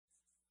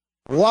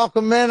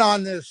Welcome in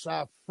on this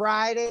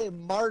Friday,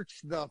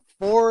 March the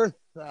 4th,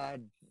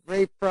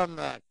 right from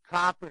the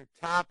copper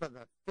top of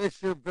the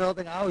Fisher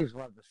building. I always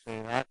love to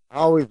say that.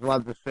 Always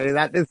love to say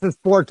that. This is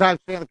four-time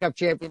Stanley Cup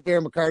champion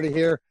Darren McCarty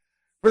here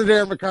for the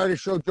Darren McCarty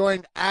Show,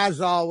 joined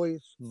as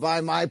always by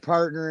my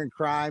partner in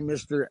crime,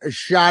 Mr.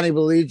 Shawnee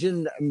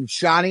Belegian.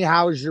 Shawnee,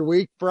 how was your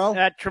week, bro?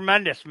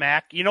 Tremendous,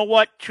 Mac. You know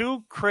what?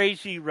 Two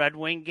crazy Red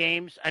Wing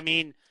games.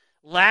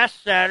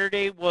 Last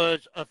Saturday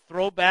was a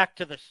throwback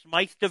to the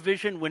Smythe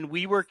division when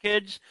we were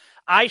kids.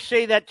 I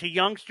say that to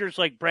youngsters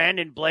like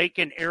Brandon Blake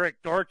and Eric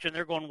Dortch, and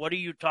they're going, "What are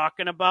you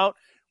talking about?"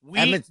 We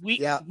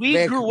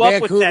grew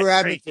up with that Vancouver,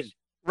 Edmonton,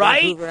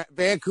 craze, right?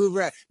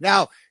 Vancouver.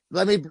 Now,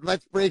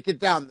 let's break it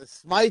down. The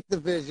Smythe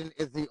division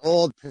is the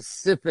old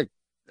Pacific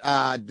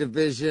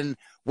division,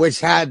 which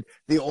had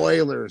the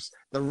Oilers,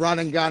 the run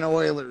and gun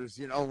Oilers,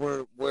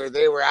 where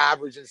they were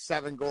averaging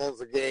 7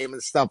 goals a game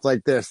and stuff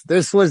like this.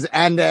 This was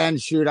end to end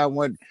shootout.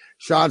 What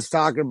Sean's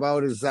talking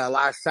about is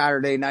last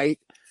Saturday night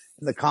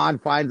in the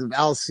confines of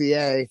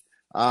LCA,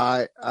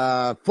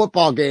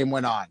 football game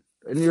went on.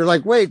 And you're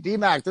like, wait,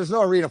 D-Mac, there's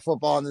no arena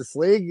football in this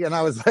league. And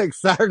I was like,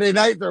 Saturday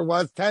night there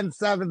was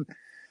 10-7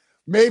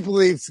 Maple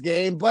Leafs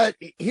game. But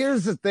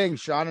here's the thing,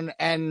 Sean,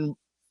 and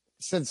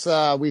since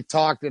we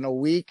talked in a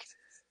week,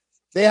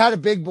 they had a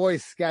big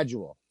boys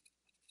schedule.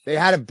 They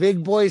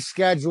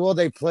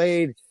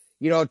played,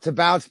 to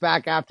bounce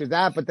back after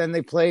that, but then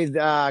they played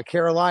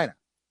Carolina,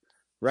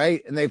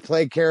 right? And they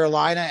played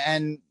Carolina,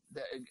 and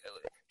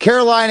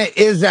Carolina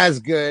is as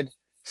good,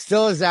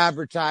 still as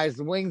advertised.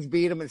 The Wings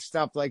beat them and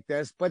stuff like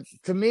this. But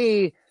to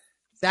me,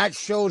 that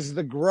shows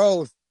the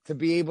growth to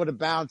be able to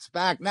bounce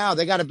back. Now,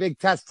 they got a big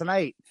test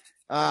tonight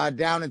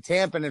down in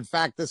Tampa, and in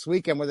fact, this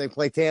weekend where they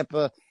play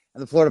Tampa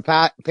and the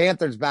Florida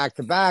Panthers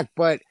back-to-back.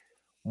 But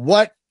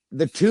what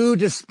the two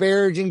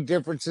disparaging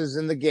differences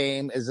in the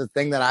game is the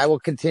thing that I will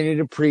continue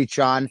to preach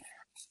on.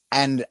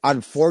 And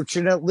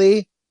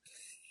unfortunately,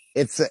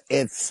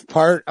 it's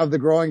part of the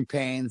growing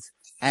pains,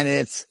 and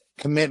it's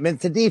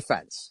commitment to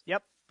defense.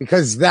 Yep.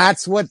 Because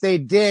that's what they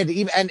did.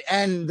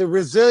 And the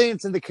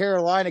resilience in the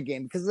Carolina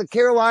game, because the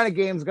Carolina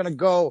game is going to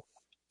go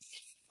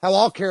how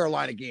all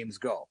Carolina games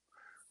go,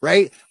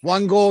 right?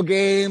 1-goal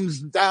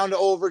games down to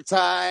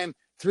overtime,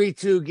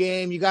 3-2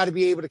 game. You got to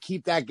be able to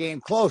keep that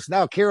game close.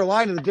 Now,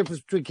 Carolina, the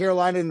difference between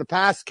Carolina in the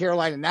past,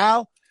 Carolina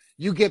now,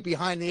 you get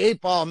behind the 8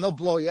 ball and they'll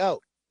blow you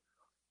out,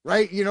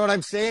 right? You know what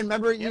I'm saying?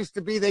 Remember, it used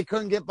to be they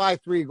couldn't get by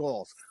 3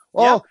 goals.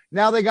 Well,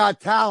 now they got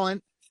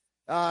talent.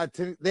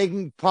 They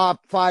can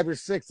pop 5 or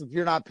 6 if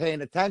you're not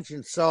paying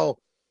attention. So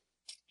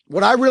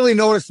what I really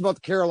noticed about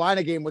the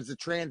Carolina game was the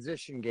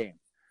transition game,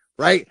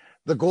 right?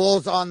 The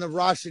goals on the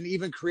rush and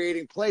even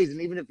creating plays.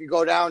 And even if you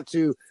go down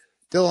to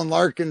Dylan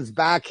Larkin's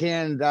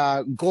backhand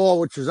goal,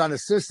 which was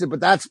unassisted, but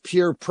that's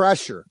pure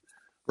pressure,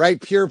 right?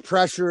 Pure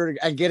pressure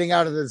and getting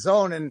out of the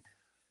zone. And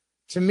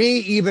to me,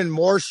 even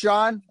more,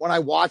 Sean, when I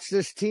watch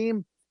this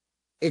team,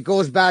 it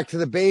goes back to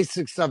the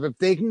basics of if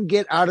they can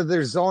get out of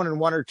their zone in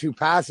 1 or 2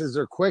 passes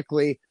or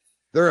quickly,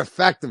 they're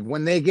effective.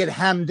 When they get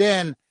hemmed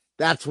in,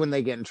 that's when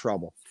they get in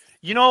trouble.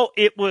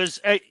 It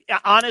was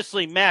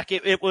honestly, Mac,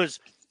 it was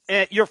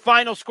your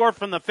final score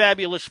from the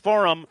Fabulous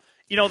Forum.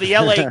 The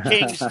LA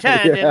Kings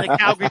 10 and the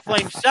Calgary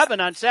Flames 7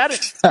 on Saturday.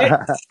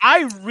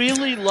 I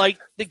really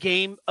liked the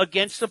game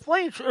against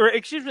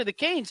the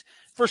Canes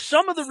for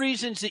some of the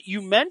reasons that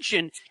you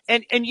mentioned.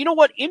 And you know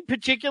what? In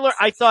particular,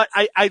 I thought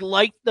I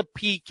liked the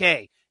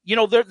PK.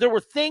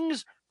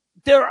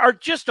 There are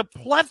just a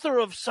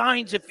plethora of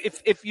signs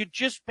if you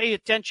just pay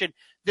attention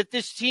that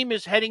this team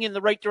is heading in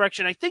the right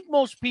direction. I think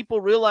most people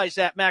realize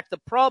that, Mac. The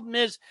problem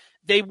is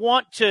they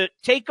want to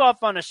take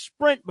off on a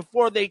sprint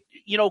before they,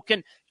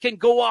 can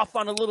go off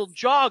on a little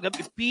jog.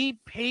 Be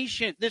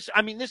patient. This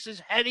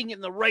is heading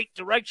in the right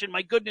direction.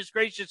 My goodness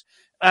gracious.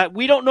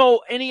 We don't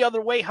know any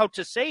other way how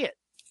to say it.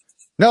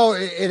 No,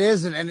 it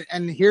isn't.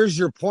 And here's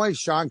your point,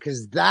 Sean,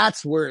 because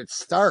that's where it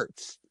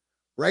starts,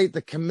 right?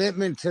 The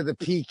commitment to the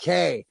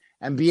PK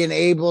and being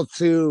able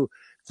to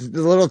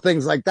the little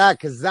things like that,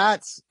 because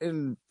that's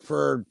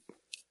for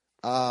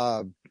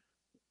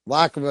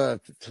lack of a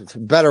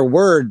better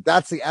word,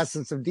 that's the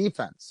essence of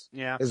defense.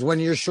 Yeah. Is when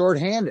you're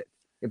shorthanded.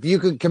 If you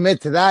can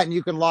commit to that and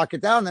you can lock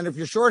it down, then if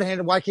you're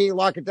shorthanded, why can't you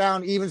lock it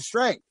down even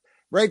strength?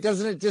 Right?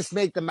 Doesn't it just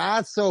make the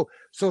math? So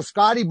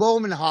Scotty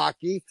Bowman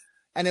hockey,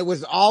 and it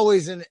was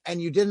always and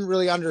you didn't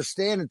really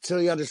understand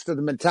until you understood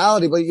the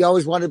mentality, but you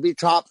always wanted to be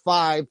top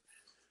 5.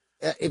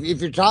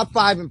 If you're top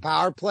 5 in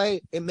power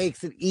play, it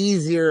makes it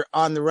easier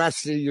on the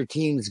rest of your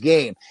team's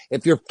game.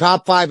 If you're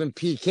top 5 in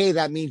PK,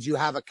 that means you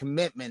have a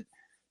commitment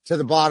to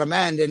the bottom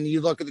end. And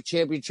you look at the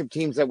championship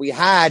teams that we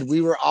had,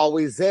 we were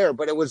always there,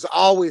 but it was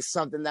always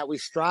something that we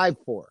strived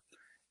for.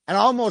 And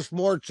almost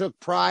more took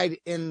pride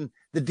in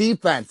the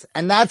defense.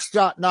 And that's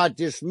not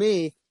just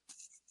me.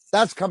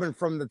 That's coming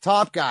from the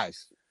top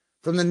guys,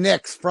 from the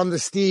Knicks, from the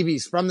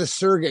Stevies, from the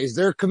Sergeys.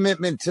 Their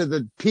commitment to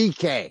the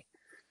PK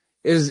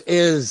is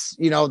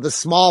the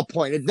small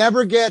point. It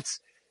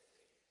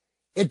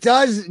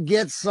does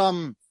get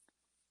some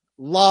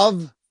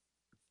love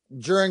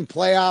during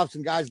playoffs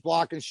and guys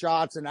blocking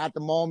shots and at the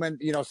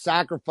moment,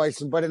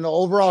 sacrificing. But in the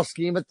overall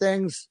scheme of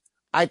things,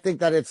 I think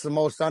that it's the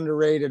most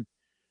underrated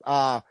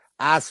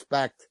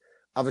aspect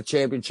of a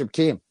championship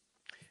team.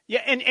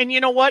 Yeah, and you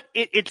know what?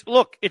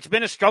 It's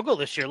been a struggle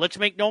this year. Let's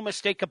make no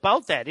mistake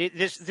about that.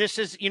 This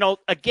is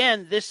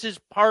again, this is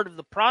part of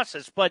the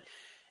process. But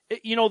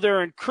there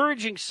are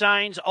encouraging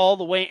signs all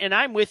the way, and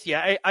I'm with you.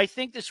 I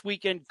think this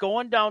weekend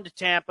going down to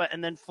Tampa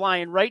and then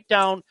flying right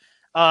down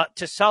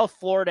to South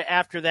Florida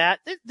after that.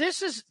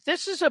 This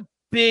is a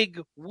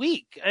big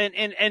week,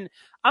 and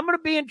I'm going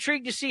to be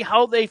intrigued to see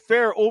how they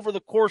fare over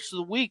the course of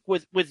the week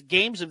with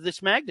games of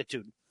this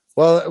magnitude.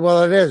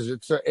 Well, it is.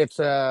 It's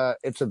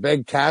a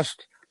big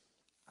test.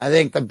 I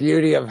think the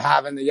beauty of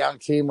having the young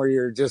team where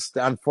you're just,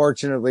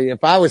 unfortunately,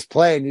 if I was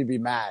playing, you'd be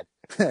mad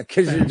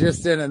because you're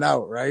just in and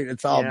out, right?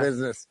 It's all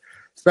business,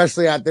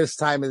 especially at this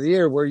time of the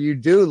year where you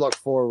do look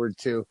forward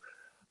to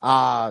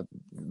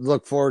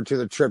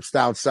the trips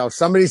down south.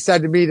 Somebody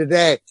said to me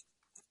today,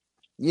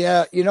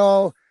 yeah,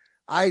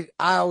 I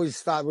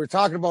always thought we're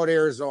talking about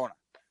Arizona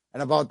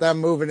and about them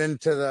moving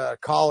into the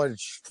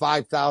college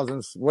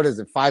 5,000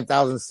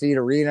 seat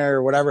arena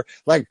or whatever.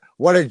 Like,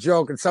 what a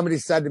joke. And somebody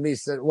said to me,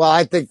 well,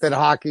 I think that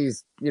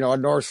hockey's, a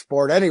North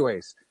sport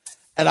anyways.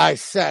 And I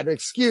said,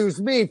 excuse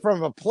me,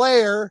 from a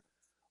player,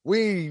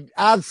 we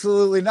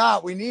absolutely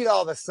not. We need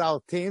all the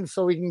South teams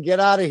so we can get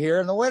out of here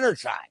in the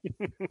wintertime.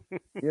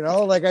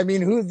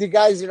 Who's the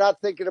guys? You're not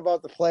thinking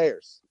about the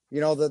players, the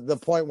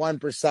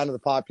 0.1% of the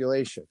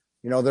population.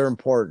 They're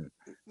important.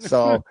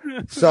 So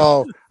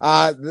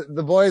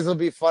the boys will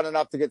be fun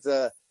enough to get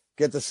the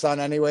sun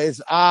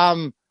anyways.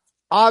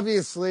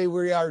 Obviously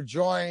we are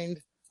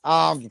joined.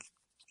 I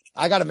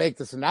got to make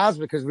this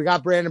announcement because we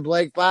got Brandon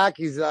Blake back.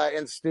 He's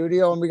in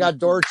studio, and we got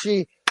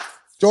Dorsey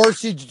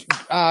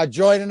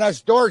joining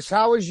us. Dorch,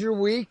 how was your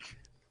week?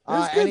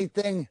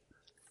 Anything?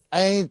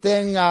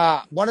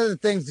 One of the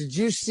things, did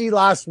you see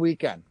last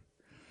weekend?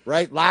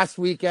 Right, last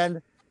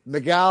weekend.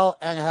 Miguel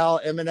Angel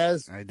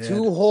Jimenez,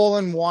 2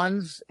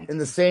 hole-in-ones in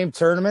the same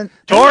tournament.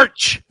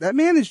 Torch! That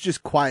man is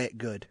just quiet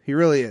good. He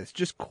really is.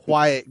 Just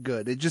quiet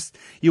good.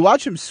 You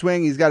watch him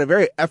swing, he's got a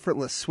very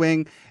effortless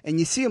swing, and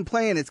you see him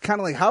playing, it's kind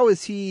of like, how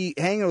is he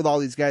hanging with all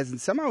these guys?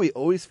 And somehow he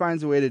always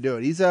finds a way to do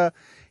it. He's a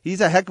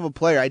heck of a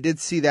player. I did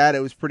see that.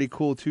 It was pretty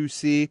cool to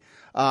see.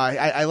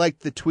 I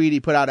liked the tweet he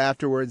put out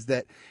afterwards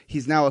that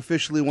he's now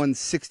officially won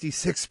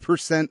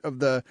 66% of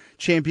the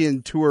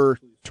Champion Tour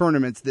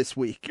tournaments this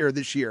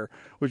year,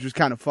 which was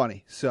kind of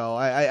funny. So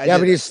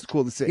but he's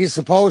cool to see. He's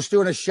supposed to,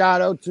 and a shout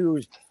out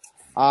to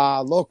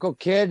local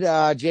kid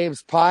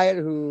James Pyatt,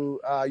 who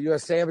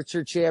U.S.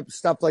 Amateur champ,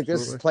 stuff like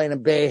this, is playing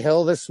in Bay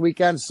Hill this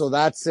weekend. So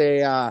that's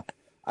a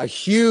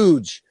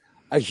huge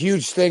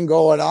thing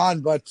going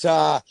on. But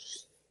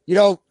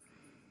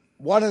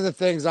one of the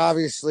things,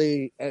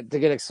 obviously, to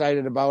get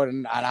excited about,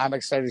 and I'm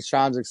excited,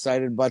 Sean's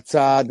excited, but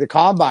the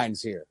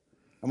combine's here.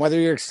 And whether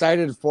you're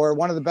excited for it,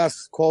 one of the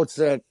best quotes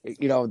that,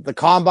 the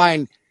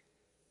combine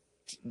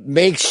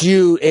gives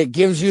you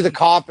the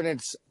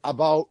confidence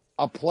about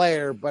a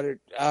player, but it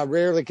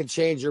rarely can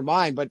change your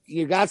mind. But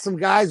you got some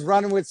guys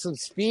running with some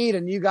speed,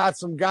 and you got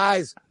some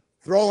guys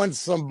throwing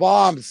some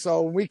bombs.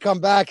 So when we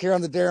come back here on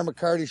the Darren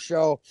McCarty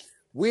Show,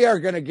 we are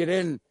going to get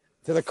into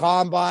the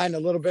combine, a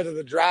little bit of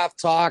the draft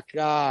talk,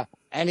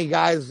 any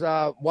guys,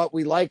 what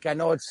we like. I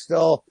know it's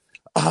still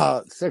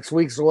 6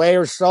 weeks away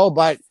or so,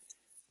 but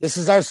this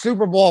is our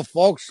Super Bowl,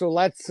 folks, so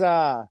let's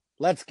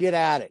get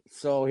at it.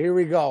 So here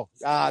we go.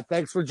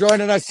 Thanks for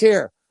joining us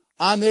here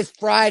on this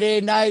Friday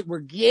night. We're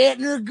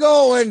getting her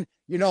going.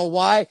 You know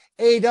why?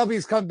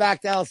 AEW's come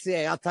back to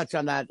LCA. I'll touch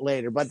on that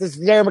later. But this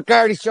is Darren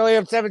McCarty, Show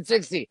AM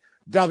 760,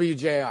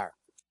 WJR.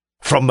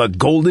 From the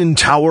Golden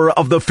Tower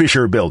of the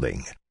Fisher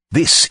Building,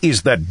 this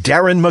is the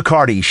Darren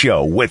McCarty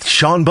Show with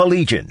Sean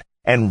Baligian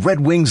and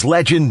Red Wings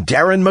legend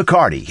Darren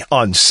McCarty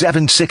on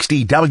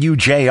 760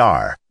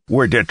 WJR.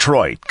 Where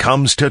Detroit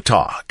comes to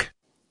talk.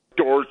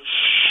 Dorch.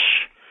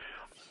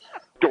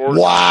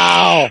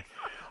 Wow.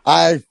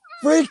 I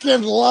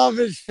freaking love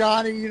it,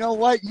 Shawnee. You know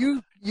what?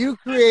 You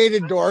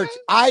created Dorch.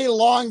 I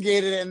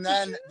elongated it, and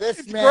then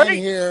this man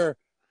here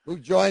who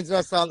joins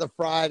us on the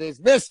Fridays,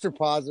 Mr.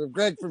 Positive,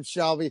 Greg from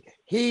Shelby,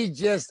 he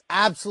just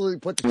absolutely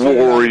put the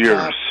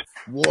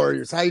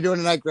Warriors. How you doing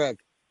tonight, Greg?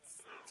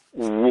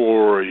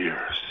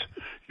 Warriors.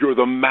 You're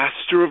the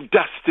master of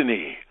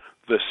destiny,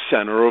 the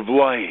center of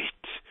light.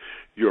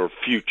 Your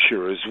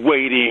future is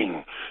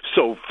waiting,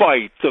 so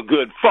fight the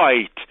good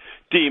fight.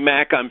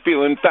 D-Mac, I'm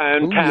feeling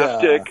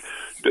fantastic.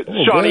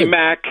 Johnny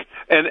Mac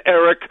and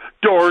Eric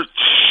Dorch.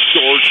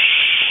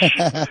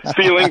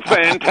 Feeling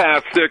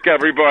fantastic,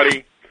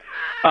 everybody.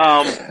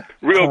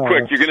 Real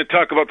quick, you're going to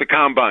talk about the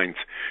combines.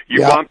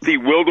 You want the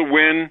will to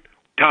win,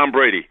 Tom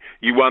Brady.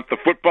 You want the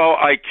football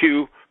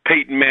IQ,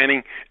 Peyton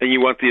Manning, and you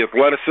want the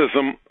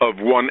athleticism of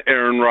one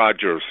Aaron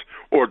Rodgers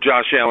or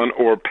Josh Allen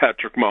or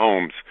Patrick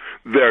Mahomes.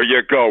 There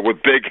you go,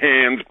 with big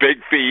hands, big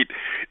feet,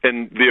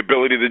 and the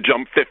ability to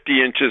jump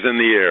 50 inches in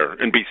the air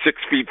and be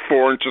 6 feet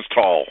 4 inches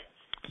tall.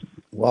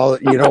 Well,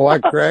 you know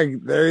what,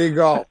 Greg? There you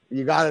go.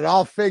 You got it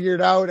all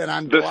figured out, and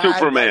I'm The glad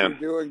Superman.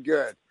 that you're doing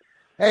good.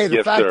 Hey, the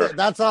Yes, fact sir. that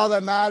that's all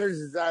that matters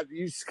is that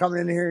you come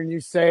in here and you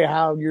say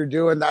how you're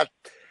doing. That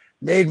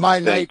made my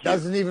night. Thank you.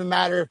 Doesn't even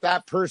matter if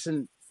that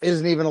person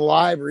isn't even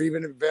alive or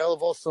even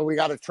available. So we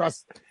got to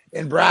trust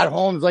in Brad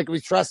Holmes like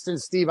we trust in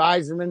Steve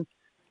Eiserman.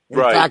 In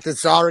Right. fact,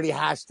 it's already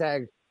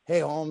hashtag, hey,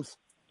 Holmes,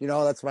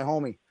 that's my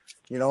homie.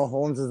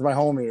 Holmes is my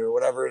homie or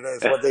whatever it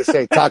is, what they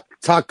say.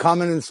 Tuck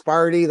Cummins and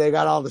Sparty, they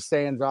got all the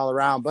sayings all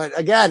around. But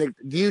again,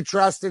 do you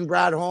trust in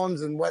Brad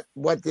Holmes and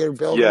what they're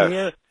building Yes.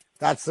 here?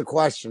 That's the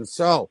question.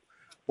 So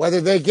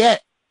whether they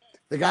get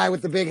the guy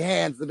with the big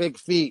hands, the big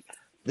feet,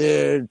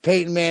 the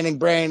Peyton Manning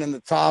brain and the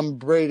Tom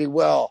Brady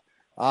will,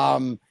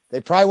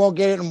 they probably won't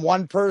get it in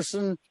one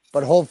person,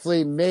 but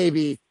hopefully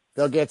maybe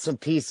they'll get some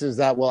pieces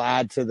that will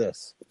add to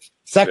this.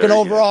 Second Very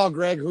overall,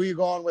 Greg, who are you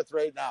going with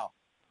right now?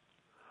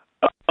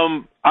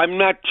 I'm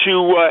not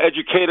too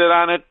educated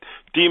on it,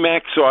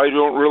 D-Mac, so I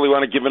don't really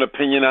want to give an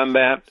opinion on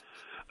that.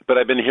 But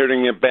I've been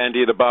hearing it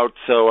bandied about,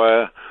 so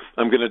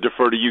I'm going to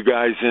defer to you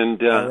guys,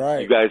 and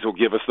right. You guys will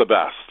give us the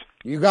best.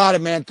 You got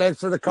it, man. Thanks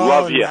for the call.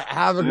 Love you.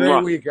 Have a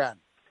great weekend.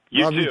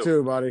 Love you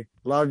too, buddy.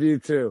 Love you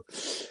too.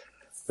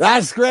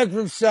 That's Greg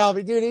from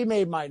Shelby. Dude, he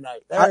made my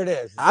night. There it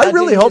is. I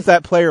really hope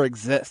that player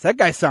exists. That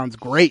guy sounds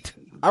great.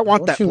 I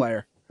want that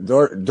player.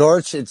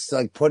 Dortch, it's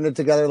like putting it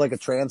together like a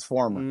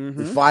transformer.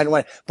 Mm-hmm. You find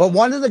one. But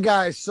one of the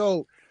guys,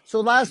 so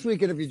last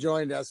weekend, if you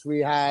joined us, we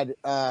had,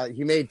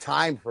 he made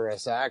time for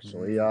us,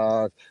 actually.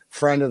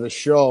 Friend of the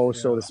show,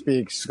 so to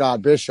speak,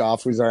 Scott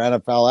Bischoff, who's our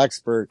NFL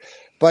expert.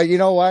 But you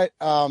know what?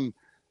 The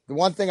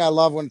one thing I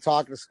love when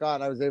talking to Scott,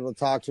 and I was able to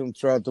talk to him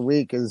throughout the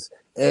week,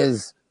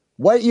 is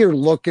what you're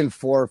looking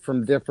for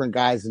from different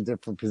guys in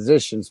different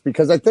positions.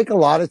 Because I think a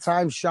lot of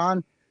times,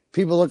 Sean,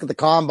 people look at the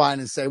combine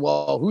and say,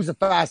 well, who's the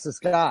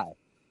fastest guy?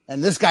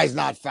 And this guy's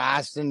not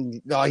fast,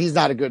 and he's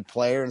not a good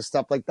player and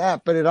stuff like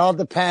that. But it all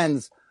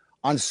depends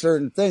on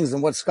certain things.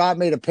 And what Scott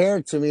made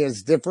apparent to me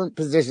is different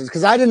positions.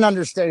 Because I didn't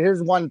understand.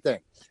 Here's one thing.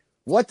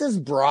 What does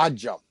broad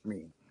jump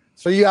mean?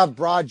 So you have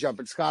broad jump,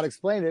 and Scott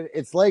explained it.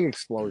 It's leg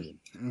explosion.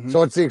 Mm-hmm.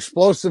 So it's the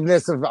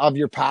explosiveness of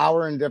your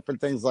power and different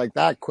things like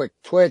that, quick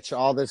twitch,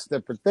 all this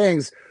different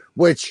things,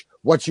 which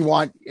what you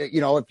want,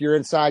 if your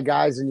inside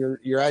guys and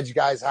your edge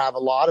guys have a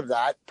lot of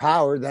that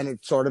power, then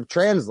it sort of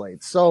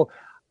translates. So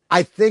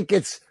I think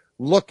it's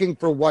looking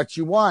for what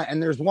you want.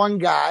 And there's one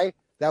guy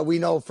that we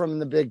know from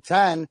the Big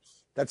Ten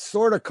that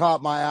sort of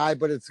caught my eye,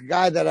 but it's a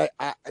guy that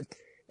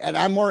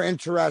I'm more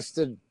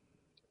interested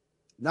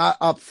not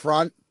up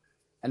front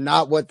and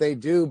not what they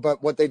do,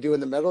 but what they do in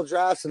the middle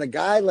drafts. And a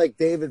guy like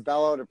David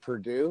Bell out of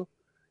Purdue,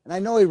 and I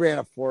know he ran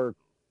a 4.54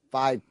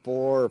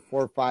 or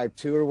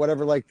 4.52 or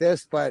whatever like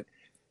this, but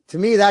to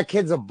me, that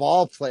kid's a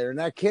ball player, and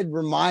that kid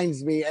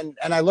reminds me, and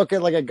I look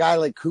at like a guy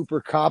like Cooper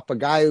Kupp, a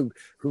guy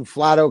who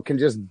flat out can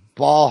just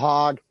ball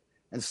hog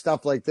and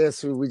stuff like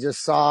this, who we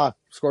just saw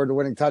scored the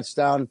winning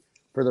touchdown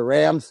for the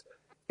Rams.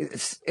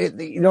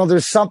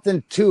 There's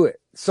something to it.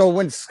 So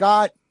when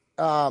Scott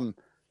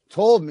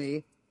told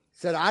me,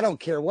 said, I don't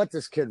care what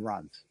this kid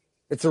runs.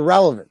 It's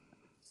irrelevant,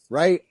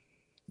 right?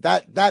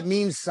 That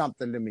means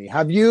something to me.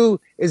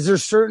 Is there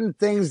certain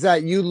things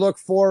that you look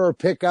for or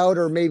pick out,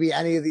 or maybe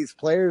any of these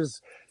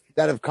players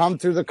that have come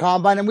through the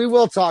combine? And we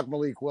will talk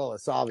Malik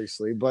Willis,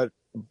 obviously, but.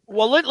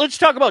 Well, let's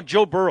talk about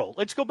Joe Burrow.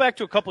 Let's go back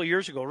to a couple of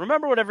years ago.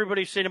 Remember what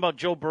everybody's saying about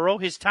Joe Burrow?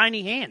 His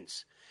tiny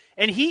hands.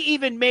 And he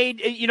even made,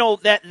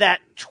 that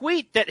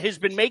tweet that has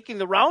been making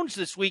the rounds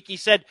this week. He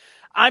said,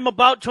 I'm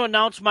about to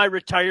announce my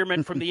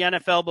retirement from the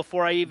NFL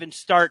before I even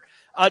start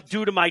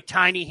due to my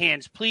tiny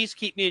hands. Please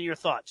keep me in your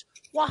thoughts.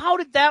 Well, how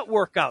did that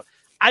work out?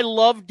 I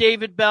love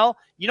David Bell.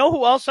 You know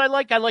who else I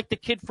like? I like the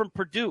kid from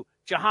Purdue,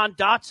 Jahan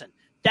Dotson.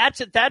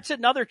 That's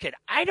another kid.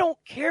 I don't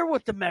care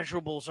what the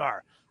measurables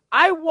are.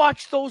 I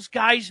watched those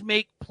guys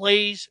make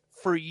plays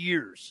for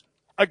years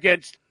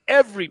against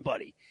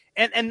everybody.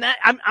 And that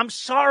I'm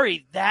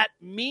sorry, that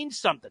means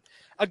something.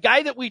 A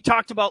guy that we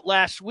talked about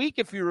last week,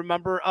 if you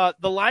remember,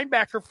 the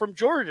linebacker from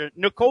Georgia,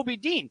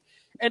 Nakobe Dean.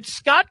 And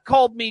Scott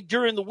called me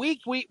during the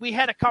week. We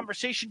had a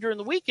conversation during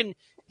the week, and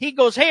he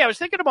goes, hey, I was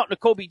thinking about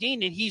Nakobe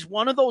Dean, and he's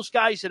one of those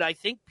guys that I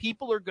think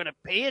people are going to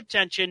pay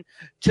attention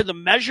to the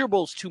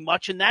measurables too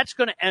much, and that's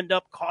going to end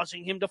up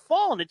causing him to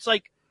fall. And it's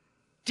like,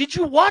 did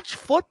you watch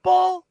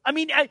football? I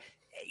mean,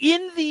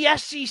 in the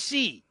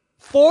SEC,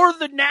 for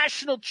the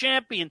national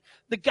champion,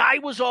 the guy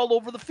was all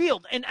over the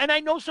field. And I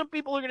know some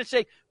people are going to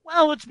say,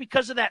 well, it's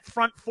because of that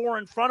front four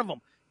in front of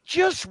him.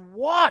 Just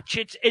watch.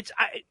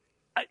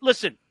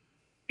 Listen,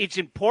 it's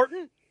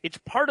important. It's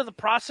part of the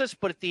process.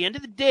 But at the end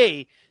of the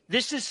day,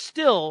 this is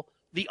still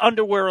the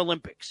underwear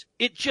Olympics.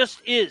 It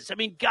just is. I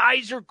mean,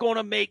 guys are going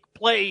to make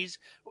plays.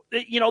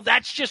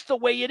 That's just the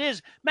way it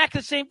is. Mac,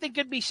 the same thing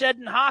could be said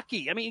in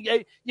hockey. I mean,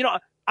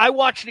 I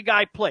watched a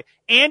guy play.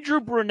 Andrew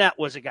Brunette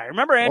was a guy.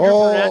 Remember Andrew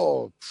Brunette?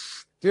 Oh,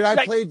 dude,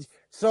 I played.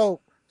 So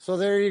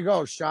there you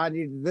go, Sean.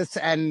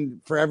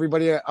 And for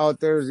everybody out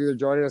there who's either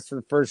joining us for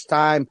the first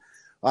time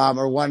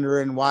or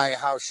wondering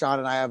how Sean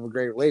and I have a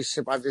great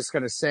relationship, I'm just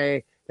going to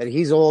say that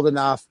he's old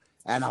enough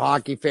and a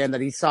hockey fan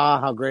that he saw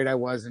how great I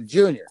was in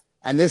junior.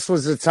 And this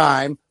was the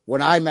time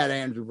when I met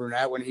Andrew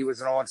Brunette when he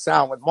was an Owen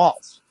Sound with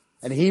Maltz.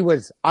 And he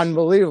was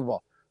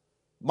unbelievable.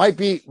 Might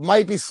be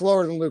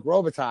slower than Luc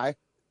Robitaille,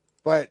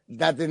 but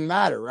that didn't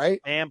matter,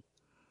 right? Man,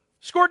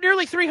 scored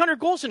nearly 300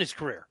 goals in his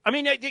career. I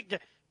mean,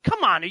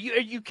 come on, are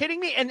you kidding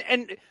me?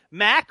 And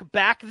Mac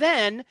back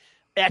then,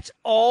 that's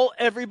all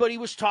everybody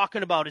was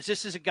talking about. Is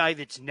this is a guy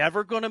that's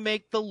never going to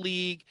make the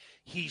league?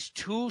 He's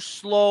too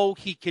slow.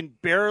 He can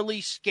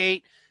barely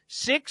skate.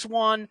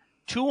 6'1",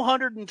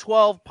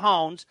 212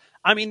 pounds.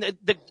 I mean,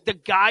 the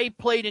guy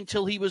played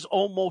until he was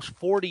almost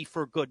 40,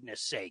 for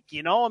goodness sake.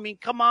 You know, I mean,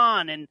 come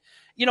on. And,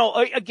 you know,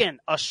 again,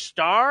 a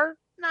star?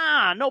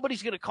 Nah,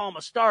 nobody's going to call him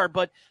a star.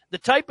 But the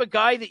type of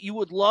guy that you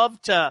would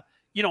love to,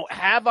 you know,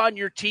 have on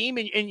your team,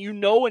 and you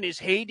know in his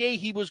heyday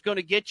he was going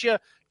to get you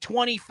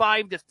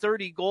 25 to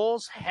 30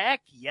 goals,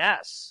 heck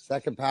yes.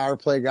 Second power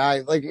play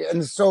guy. Like,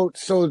 and so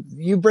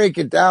you break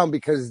it down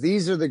because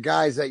these are the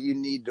guys that you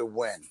need to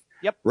win.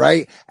 Yep.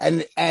 Right.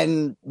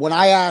 And when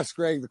I asked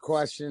Greg the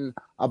question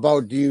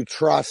about do you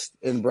trust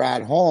in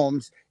Brad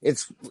Holmes,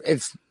 it's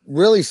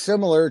really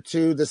similar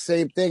to the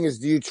same thing as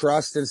do you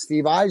trust in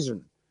Steve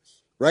Yzerman,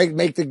 right?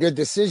 Make the good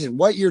decision.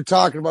 What you're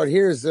talking about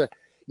here is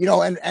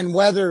and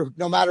whether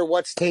no matter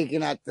what's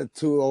taken at the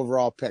 2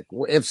 overall pick,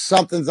 if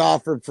something's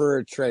offered for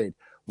a trade,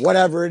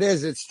 whatever it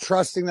is, it's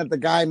trusting that the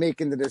guy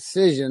making the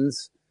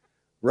decisions,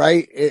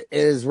 right,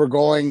 is we're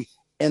going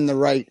in the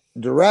right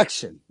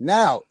direction.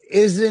 Now,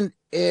 isn't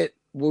it,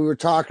 we were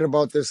talking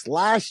about this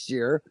last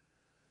year,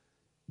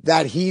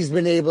 that he's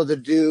been able to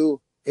do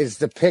is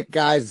to pick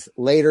guys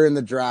later in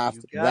the draft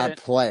that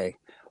play.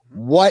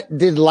 What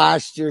did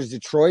last year's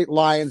Detroit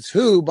Lions,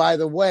 who, by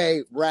the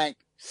way,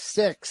 ranked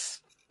 6th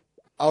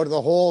out of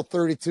the whole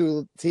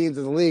 32 teams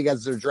in the league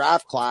as their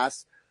draft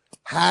class,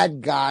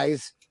 had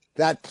guys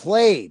that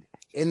played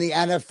in the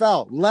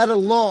NFL, let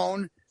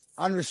alone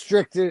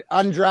unrestricted,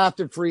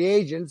 undrafted free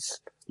agents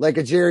like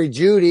a Jerry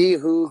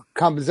Jeudy, who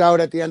comes out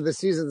at the end of the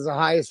season as the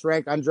highest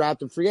ranked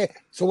undrafted free agent.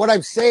 So what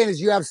I'm saying is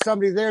you have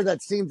somebody there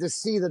that seems to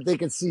see that they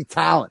can see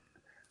talent,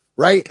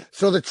 right?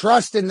 So the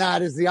trust in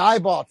that is the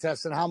eyeball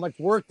test and how much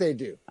work they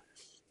do.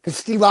 Because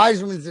Steve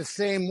Yzerman's the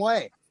same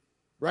way,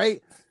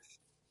 right?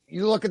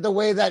 You look at the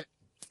way that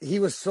he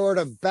was sort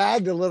of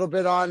bagged a little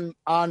bit on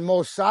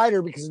Mo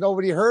Sider because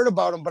nobody heard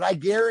about him. But I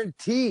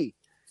guarantee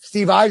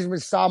Steve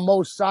Yzerman saw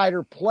Mo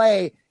Sider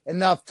play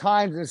enough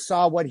times and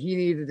saw what he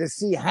needed to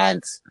see.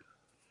 Hence,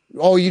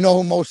 oh, you know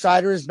who Mo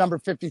Sider is? Number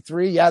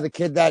 53. Yeah, the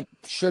kid that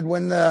should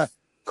win the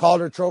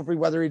Calder Trophy,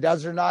 whether he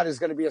does or not, is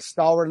going to be a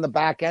stalwart in the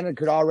back end and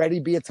could already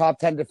be a top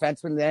 10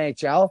 defenseman in the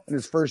NHL in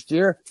his first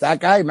year. That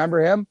guy, remember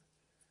him?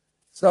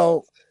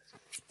 So,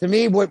 to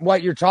me,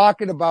 what you're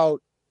talking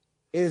about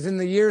is in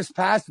the years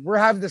past, we're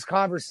having this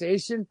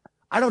conversation.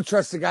 I don't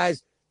trust the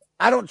guys.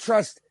 I don't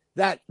trust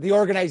that the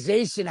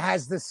organization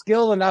has the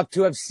skill enough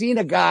to have seen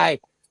a guy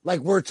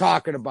like we're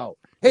talking about.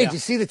 Hey, do you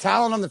see the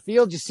talent on the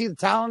field? Do you see the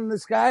talent in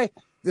this guy?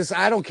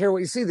 I don't care what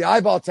you see, the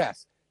eyeball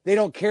test. They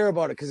don't care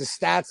about it because the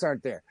stats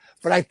aren't there.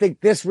 But I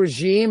think this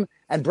regime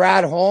and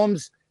Brad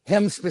Holmes,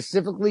 him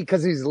specifically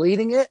because he's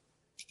leading it,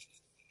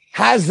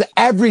 has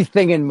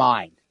everything in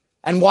mind.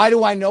 And why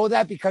do I know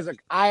that? Because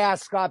I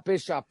asked Scott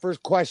Bischoff,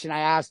 first question I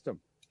asked him,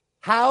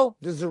 how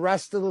does the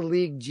rest of the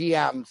league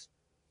GMs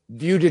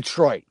view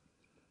Detroit?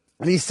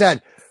 And he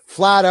said,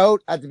 flat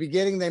out, at the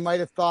beginning, they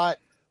might have thought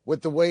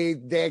with the way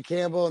Dan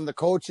Campbell and the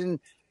coaching,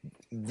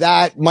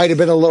 that might have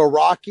been a little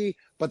rocky,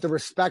 but the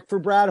respect for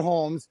Brad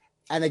Holmes,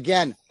 and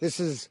again, this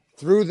is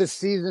through the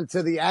season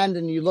to the end,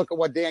 and you look at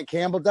what Dan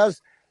Campbell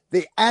does,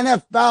 the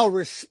NFL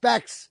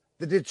respects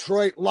the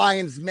Detroit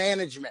Lions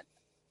management.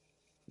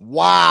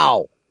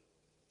 Wow.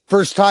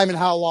 First time in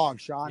how long,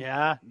 Sean?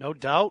 Yeah, no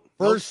doubt.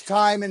 First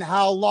time in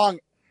how long?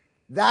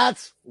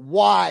 That's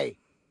why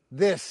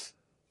this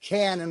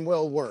can and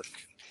will work,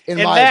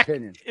 in my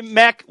opinion.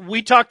 Mac,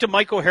 we talked to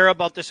Mike O'Hara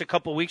about this a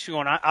couple of weeks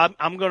ago, and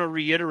I'm going to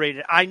reiterate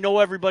it. I know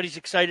everybody's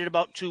excited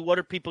about 2. What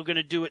are people going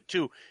to do at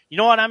 2? You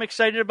know what I'm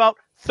excited about?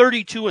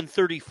 32 and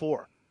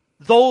 34.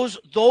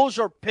 Those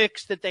are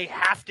picks that they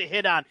have to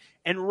hit on.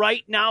 And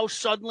right now,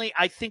 suddenly,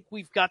 I think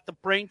we've got the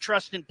brain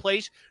trust in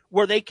place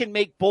where they can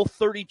make both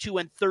 32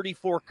 and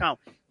 34 count.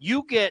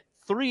 You get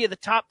 3 of the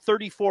top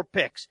 34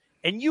 picks,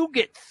 and you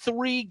get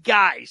 3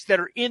 guys that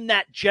are in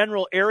that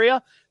general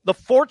area. The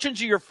fortunes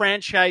of your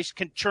franchise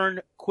can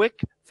turn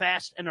quick,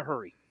 fast, in a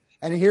hurry.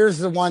 And here's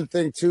the one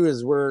thing, too,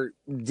 is we're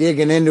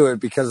digging into it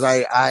because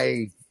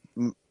I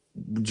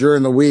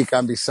during the week,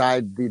 I'm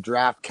beside the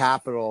draft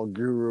capital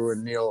guru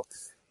and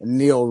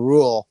Neil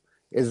Rule,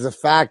 is the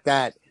fact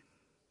that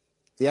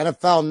the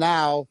NFL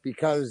now,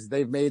 because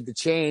they've made the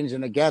change,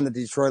 and again, the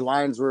Detroit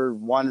Lions were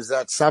ones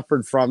that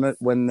suffered from it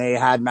when they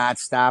had Matt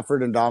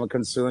Stafford and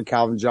Ndamukong Suh and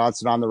Calvin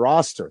Johnson on the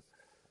roster.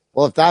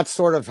 Well, if that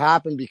sort of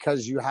happened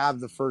because you have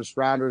the first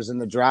rounders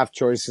and the draft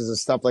choices and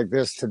stuff like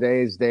this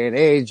today's day and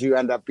age, you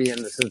end up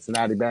being the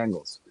Cincinnati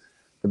Bengals.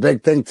 The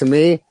big thing to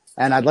me,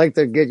 and I'd like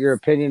to get your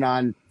opinion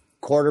on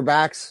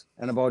quarterbacks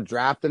and about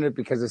drafting it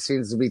because it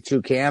seems to be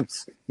two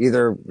camps.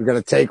 Either we're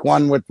going to take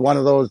one with one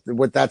of those,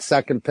 with that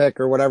second pick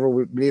or whatever,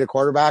 we need a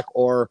quarterback,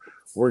 or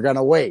we're going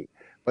to wait.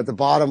 But the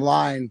bottom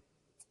line,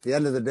 at the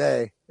end of the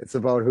day, it's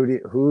about who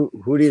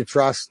do you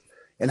trust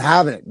in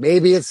having it.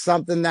 Maybe it's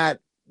something that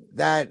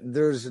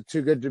there's a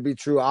too good to be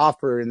true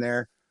offer in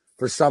there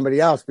for somebody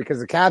else, because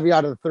the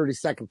caveat of the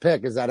 32nd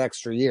pick is that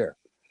extra year,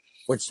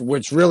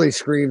 which really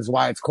screams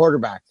why it's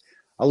quarterback.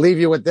 I'll leave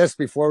you with this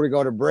before we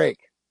go to break.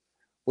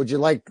 Would you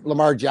like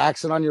Lamar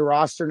Jackson on your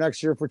roster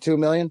next year for $2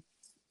 million?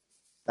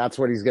 That's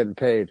what he's getting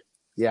paid.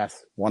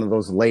 Yes, one of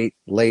those late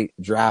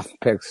draft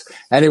picks.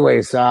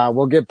 Anyways,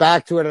 we'll get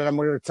back to it, and I'm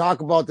going to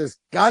talk about this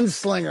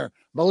gunslinger,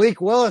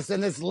 Malik Willis,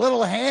 and this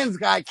little hands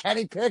guy,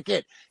 Kenny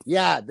Pickett.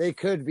 Yeah, they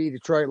could be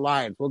Detroit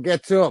Lions. We'll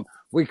get to them.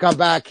 We come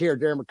back here,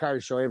 Darren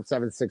McCarty Show, AM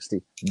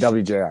 760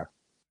 WJR.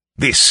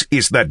 This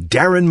is the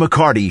Darren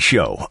McCarty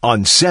Show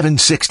on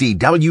 760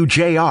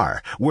 WJR,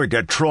 where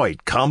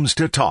Detroit comes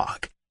to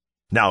talk.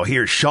 Now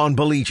here's Sean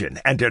Baligian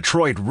and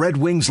Detroit Red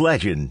Wings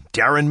legend,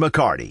 Darren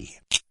McCarty.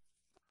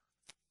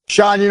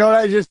 Sean, you know what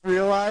I just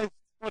realized?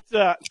 What's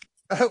that?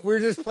 We're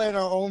just playing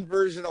our own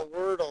version of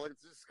Wordle.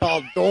 It's just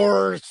called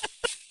Doors.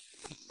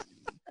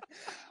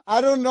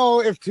 I don't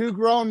know if two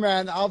grown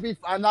men,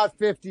 I'm not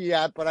 50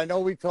 yet, but I know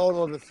we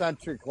totaled the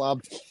Century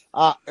Club,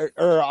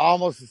 or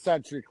almost the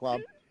Century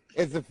Club.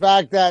 It's the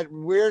fact that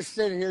we're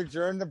sitting here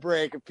during the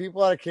break and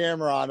people have a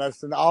camera on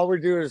us, and all we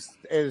do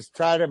is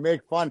try to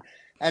make fun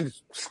and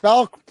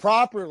spell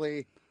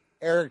properly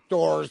Eric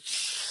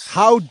Doors.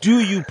 How do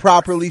you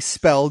properly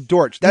spell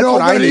Dortch? That's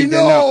what I need to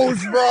know.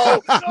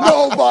 Bro.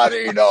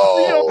 Nobody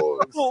knows.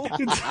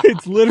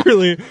 It's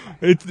literally,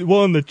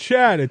 well, in the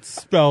chat, it's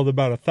spelled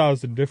about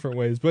 1,000 different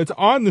ways, but it's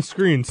on the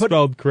screen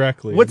spelled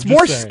correctly. What's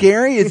more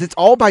scary is it's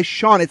all by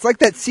Sean. It's like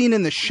that scene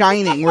in The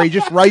Shining where he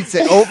just writes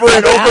it over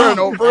and over and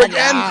over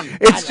again.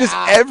 It's just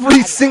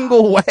every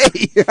single way.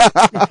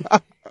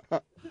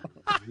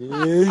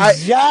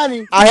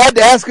 Johnny. I had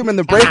to ask him in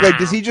the break, like,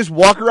 does he just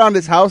walk around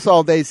his house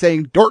all day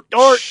saying,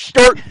 Dorch?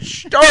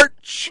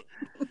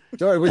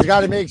 We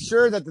got to make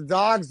sure that the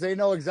dogs, they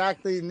know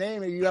exactly the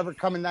name. If you ever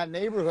come in that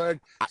neighborhood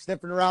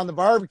sniffing around the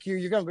barbecue,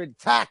 you're going to get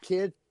attacked,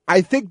 kid.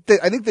 I think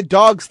the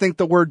dogs think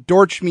the word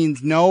Dorch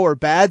means no or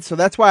bad, so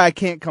that's why I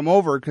can't come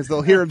over, because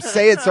they'll hear him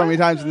say it so many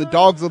times, and the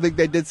dogs will think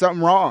they did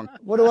something wrong.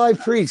 What do I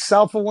preach?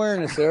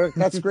 Self-awareness, Eric.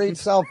 That's great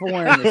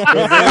self-awareness.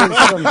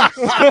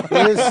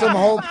 There is some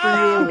hope for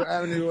you,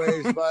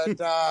 anyways.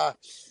 But,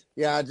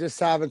 yeah, just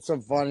having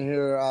some fun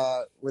here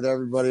with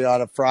everybody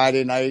on a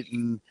Friday night.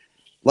 And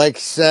like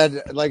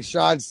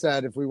Sean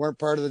said, if we weren't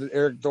part of the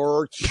Eric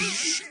Dorch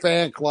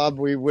fan club,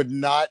 we would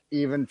not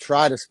even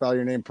try to spell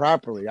your name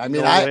properly. I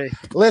mean,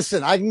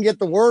 listen, I can get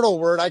the Wordle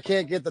word. I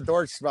can't get the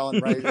Dorch spelling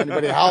right.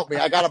 Anybody help me?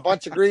 I got a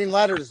bunch of green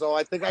letters, though.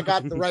 I think I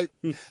got the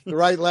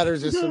right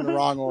letters, just in the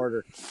wrong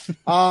order.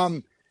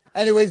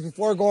 Anyways,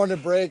 before going to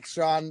break,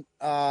 Sean,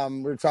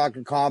 we're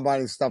talking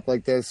combine and stuff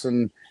like this,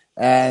 and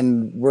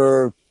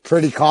we're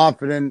pretty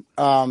confident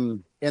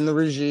in the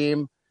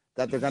regime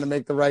that they're going to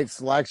make the right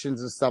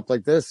selections and stuff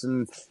like this.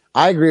 And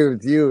I agree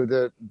with you.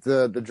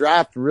 The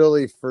draft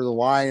really for the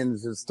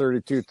Lions is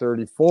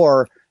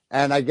 32-34.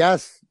 And I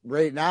guess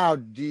right now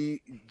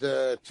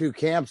the two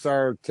camps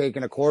are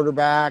taking a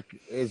quarterback.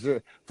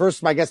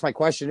 I guess my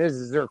question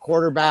is there a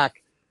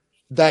quarterback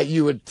that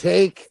you would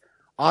take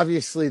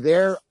obviously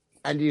there?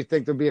 And do you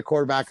think there'll be a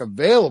quarterback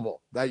available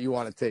that you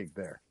want to take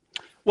there?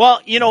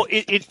 Well,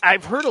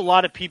 I've heard a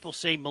lot of people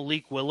say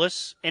Malik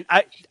Willis, and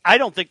I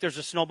don't think there's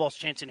a snowball's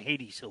chance in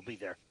Hades he'll be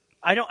there.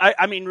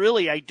 I mean,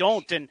 really, I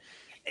don't. And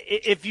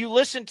if you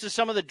listen to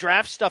some of the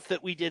draft stuff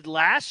that we did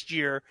last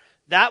year,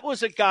 that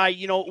was a guy,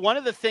 one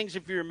of the things,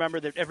 if you remember,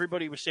 that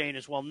everybody was saying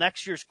is, well,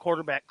 next year's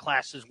quarterback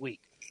class is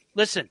weak.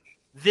 Listen,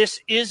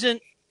 this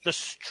isn't the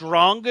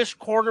strongest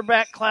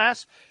quarterback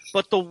class,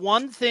 but the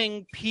one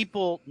thing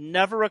people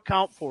never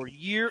account for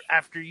year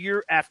after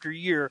year after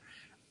year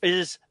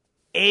is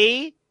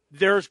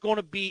there's going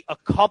to be a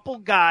couple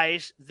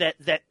guys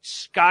that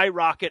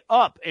skyrocket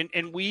up.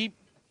 And we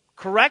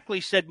correctly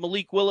said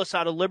Malik Willis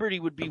out of Liberty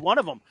would be one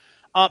of them.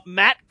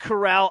 Matt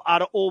Corral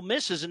out of Ole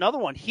Miss is another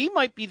one. He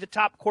might be the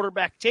top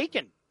quarterback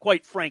taken,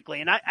 quite frankly.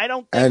 And I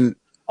don't think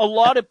a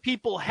lot of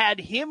people had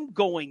him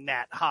going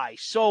that high.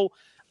 So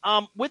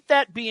with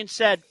that being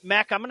said,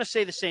 Mac, I'm going to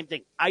say the same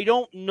thing. I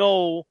don't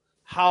know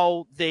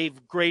how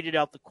they've graded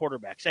out the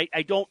quarterbacks.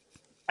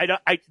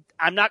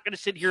 I'm not going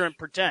to sit here and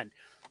pretend.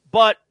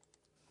 But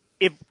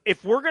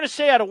if we're going to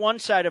say out of one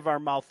side of our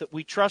mouth that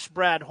we trust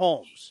Brad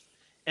Holmes,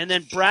 and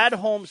then Brad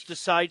Holmes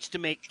decides to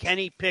make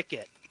Kenny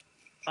Pickett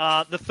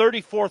the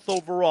 34th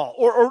overall,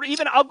 or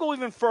even I'll go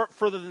even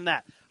further than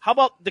that. How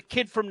about the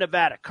kid from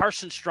Nevada,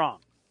 Carson Strong?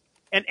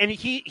 And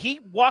he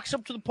walks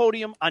up to the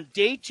podium on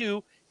day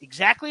 2,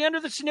 exactly under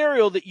the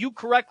scenario that you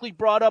correctly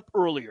brought up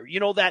earlier.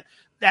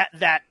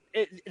 That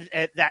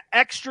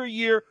extra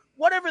year,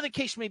 whatever the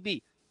case may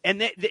be.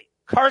 And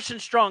Carson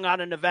Strong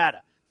out of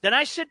Nevada. Then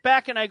I sit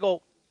back and I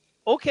go,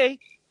 okay,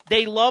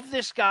 they love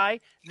this guy.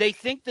 They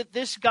think that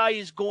this guy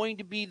is going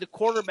to be the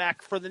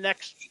quarterback for the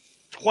next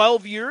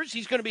 12 years.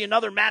 He's going to be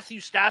another Matthew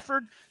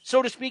Stafford,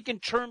 so to speak, in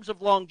terms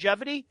of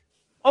longevity.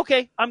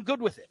 Okay, I'm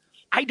good with it.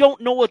 I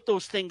don't know what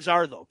those things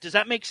are, though. Does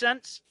that make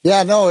sense?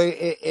 Yeah, no,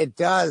 it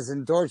does.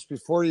 And Dorch,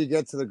 before you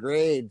get to the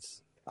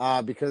grades,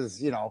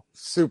 because,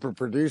 super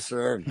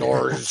producer,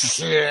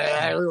 Dorch,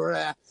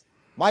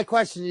 my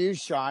question to you,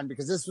 Sean,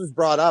 because this was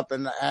brought up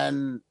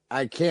and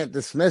I can't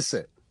dismiss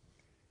it.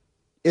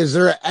 Is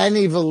there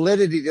any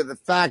validity to the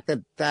fact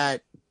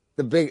that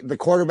the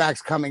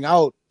quarterbacks coming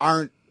out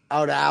aren't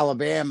out of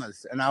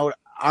Alabama's and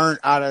aren't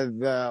out of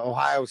the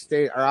Ohio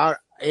State or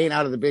ain't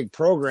out of the big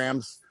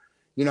programs?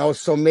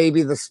 So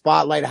maybe the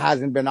spotlight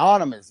hasn't been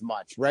on them as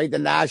much, right? The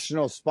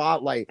national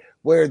spotlight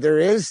where there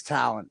is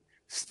talent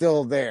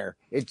still there.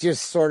 It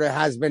just sort of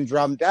has been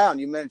drummed down.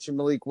 You mentioned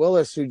Malik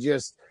Willis, who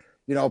just,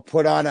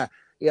 put on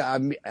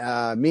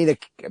Mina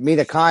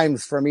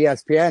Kimes from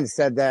ESPN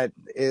said that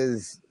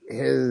his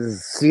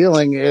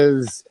ceiling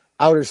is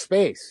outer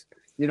space.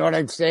 You know what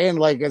I'm saying?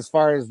 Like, as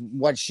far as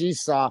what she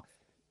saw,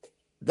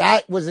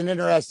 that was an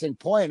interesting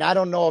point. I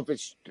don't know if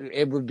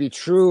it would be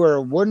true or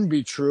it wouldn't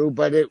be true,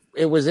 but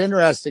it was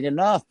interesting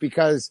enough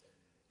because,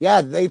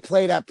 yeah, they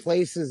played at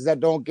places that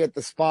don't get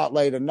the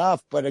spotlight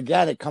enough. But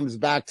again, it comes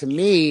back to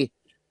me,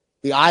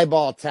 the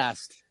eyeball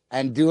test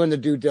and doing the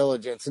due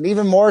diligence. And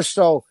even more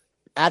so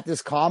at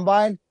this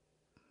combine,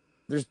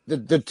 there's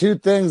the two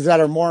things that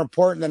are more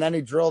important than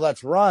any drill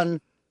that's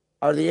run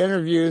are the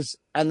interviews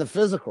and the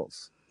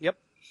physicals. Yep.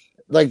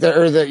 Like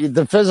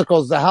the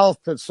physicals, the health,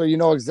 so you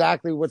know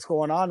exactly what's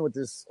going on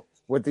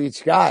with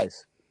each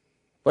guys.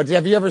 But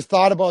have you ever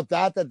thought about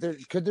that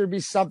could there be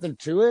something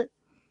to it?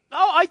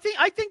 Oh, I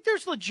think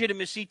there's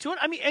legitimacy to it.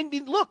 I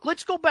mean, look,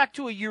 let's go back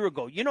to a year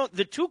ago.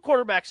 The two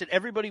quarterbacks that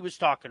everybody was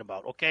talking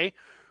about, okay,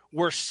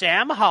 were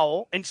Sam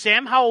Howell, and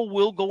Sam Howell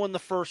will go in the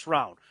first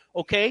round,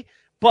 okay?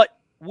 But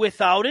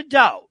without a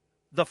doubt,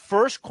 the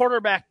first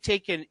quarterback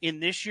taken in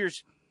this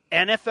year's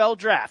NFL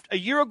draft, a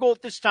year ago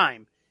at this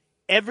time,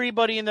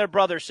 everybody and their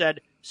brother said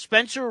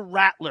Spencer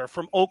Rattler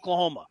from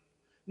Oklahoma.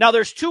 Now,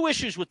 there's two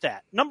issues with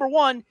that. Number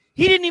one,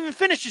 he didn't even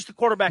finish as the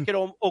quarterback at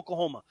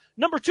Oklahoma.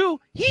 Number two,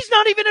 he's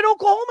not even at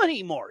Oklahoma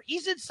anymore.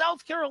 He's in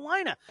South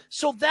Carolina.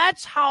 So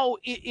that's how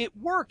it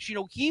works.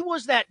 He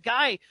was that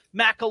guy,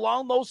 Mac,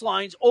 along those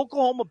lines,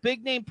 Oklahoma,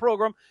 big name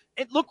program.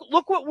 And look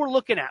what we're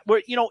looking at.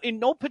 We're, in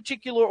no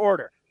particular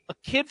order. A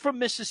kid from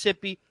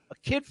Mississippi, a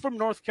kid from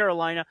North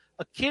Carolina,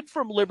 a kid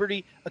from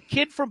Liberty, a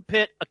kid from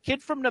Pitt, a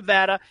kid from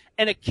Nevada,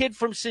 and a kid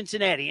from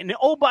Cincinnati. And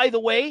oh, by the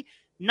way,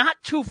 not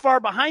too far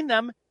behind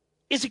them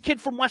is a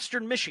kid from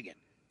Western Michigan.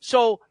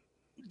 So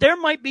there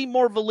might be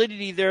more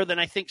validity there than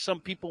I think some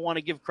people want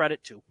to give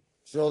credit to.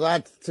 So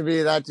to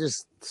me, that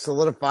just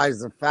solidifies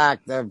the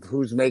fact of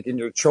who's making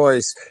your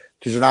choice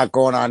because you're not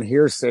going on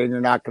hearsay and you're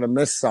not going to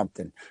miss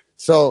something.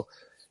 So,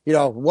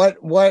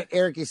 what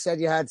Eric, you said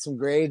you had some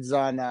grades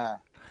on,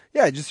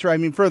 Yeah, just for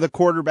the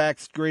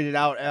quarterbacks graded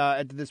out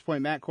at this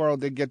point, Matt Corral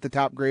did get the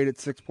top grade at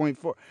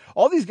 6.4.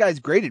 All these guys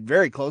graded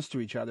very close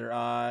to each other.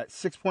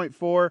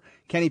 6.4,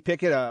 Kenny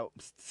Pickett,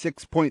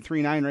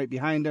 6.39 right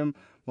behind him.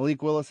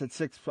 Malik Willis at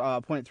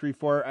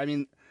 6.34. I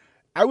mean,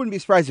 I wouldn't be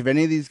surprised if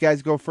any of these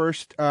guys go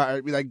first,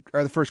 are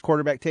the first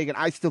quarterback taken.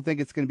 I still think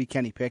it's going to be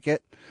Kenny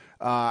Pickett.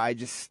 I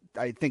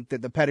think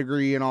that the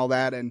pedigree and all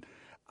that, and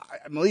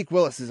Malik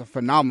Willis is a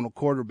phenomenal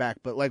quarterback.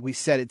 But like we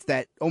said, it's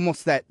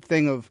almost that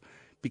thing of,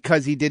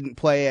 because he didn't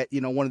play at,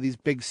 one of these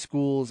big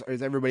schools, or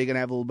is everybody going to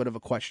have a little bit of a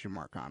question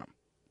mark on him?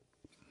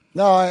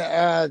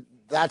 No,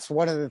 that's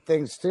one of the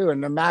things too.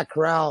 And the Matt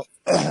Corral,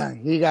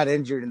 he got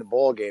injured in the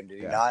bowl game, did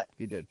he not?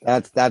 He did.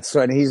 That's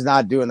and he's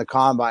not doing the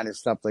combine and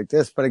stuff like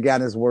this. But again,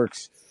 his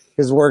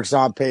work's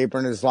on paper,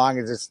 and as long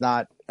as it's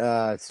not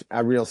a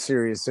real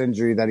serious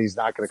injury that he's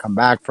not going to come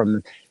back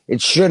from,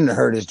 it shouldn't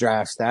hurt his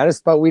draft status.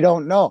 But we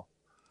don't know,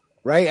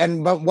 right?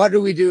 But what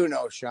do we do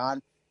know,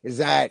 Sean? Is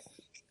that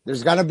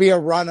there's going to be a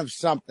run of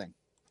something.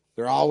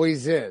 There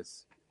always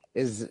is.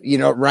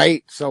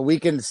 Right? So we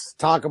can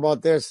talk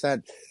about this,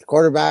 that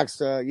quarterbacks,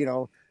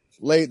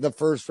 late in the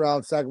first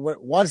round, second.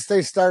 Once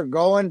they start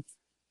going,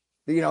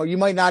 you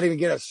might not even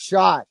get a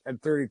shot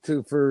at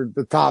 32 for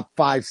the top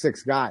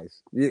 5-6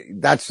 guys.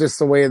 That's just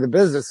the way of the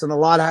business. And a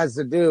lot has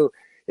to do,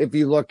 if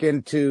you look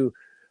into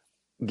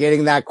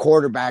getting that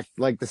quarterback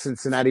like the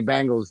Cincinnati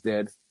Bengals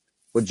did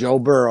with Joe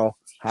Burrow,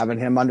 having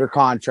him under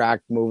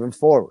contract moving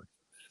forward.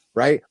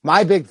 Right?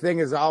 My big thing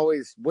is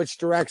always which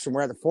direction.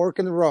 We're at the fork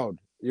in the road.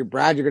 You're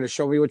going to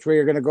show me which way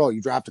you're going to go.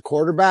 You draft a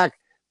quarterback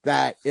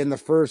that in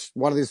the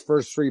one of these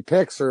first 3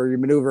 picks, or you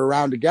maneuver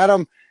around to get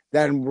them,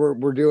 then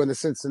we're doing the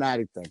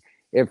Cincinnati thing.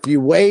 If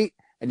you wait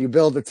and you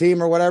build a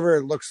team or whatever,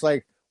 it looks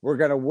like we're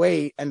going to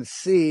wait and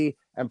see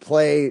and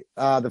play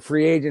the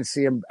free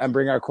agency and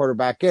bring our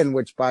quarterback in,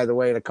 which, by the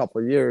way, in a couple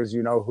of years,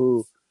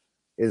 who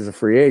is a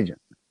free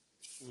agent?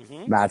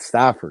 Mm-hmm. Matt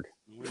Stafford.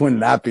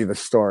 Wouldn't that be the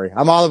story?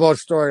 I'm all about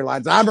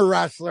storylines. I'm a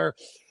wrestler.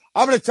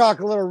 I'm going to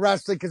talk a little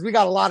wrestling because we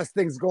got a lot of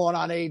things going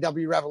on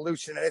AEW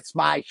Revolution, and it's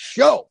my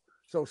show.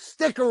 So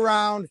stick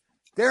around.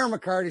 Darren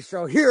McCarty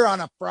Show here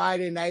on a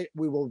Friday night.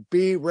 We will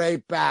be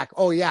right back.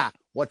 Oh, yeah.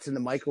 What's in the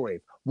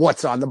microwave?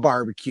 What's on the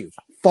barbecue?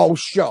 faux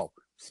show.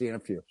 See you in a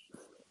few.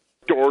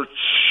 Dorch.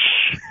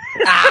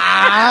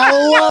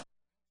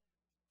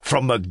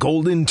 From the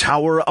Golden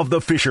Tower of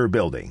the Fisher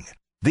Building,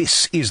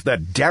 this is the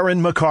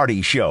Darren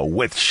McCarty Show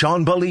with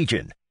Sean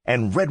Baligian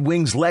and Red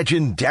Wings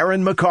legend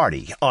Darren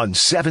McCarty on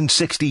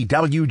 760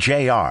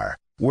 WJR,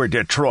 where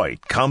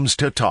Detroit comes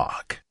to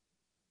talk.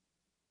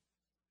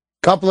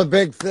 Couple of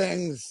big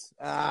things,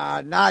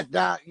 not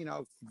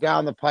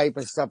down the pipe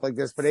and stuff like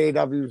this, but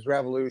AEW's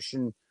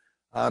Revolution.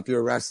 If you're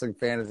a wrestling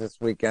fan, is this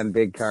weekend,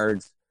 big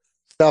cards,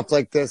 stuff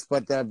like this.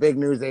 But the big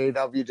news,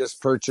 AEW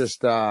just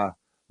purchased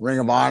Ring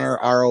of Honor,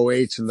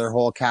 ROH, and their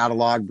whole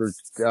catalog,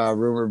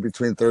 rumored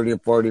between 30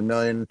 and 40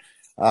 million.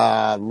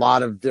 A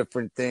lot of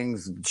different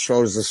things,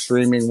 shows the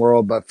streaming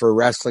world, but for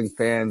wrestling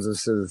fans,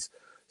 this is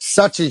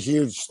such a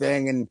huge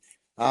thing. And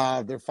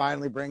they're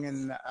finally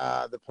bringing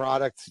the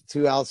product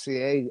to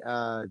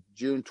LCA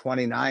June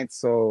 29th.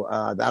 So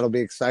that'll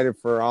be exciting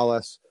for all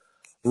us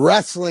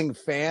wrestling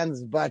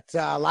fans. But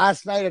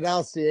last night at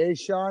LCA,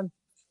 Sean,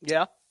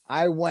 Yeah,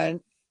 I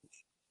went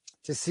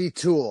to see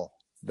Tool,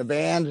 the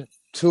band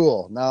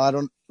Tool. Now,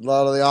 a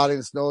lot of the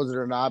audience knows it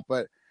or not,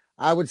 but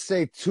I would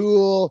say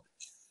Tool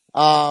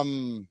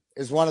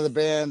is one of the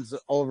bands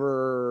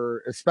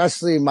over,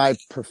 especially my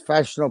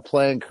professional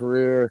playing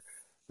career,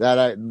 that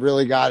I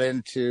really got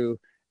into,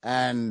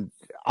 and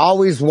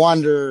always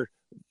wonder,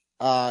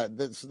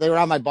 they were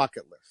on my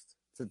bucket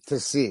list to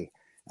see,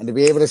 and to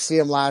be able to see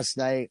them last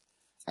night,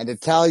 and to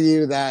tell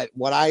you that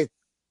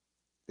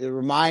it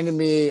reminded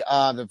me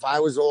of if I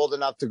was old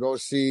enough to go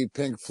see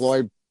Pink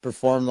Floyd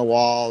perform The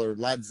Wall or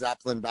Led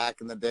Zeppelin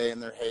back in the day, in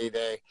their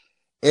heyday.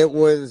 It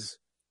was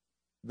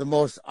the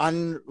most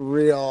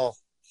unreal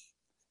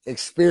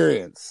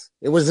experience.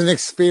 It was an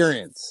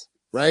experience,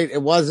 right?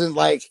 It wasn't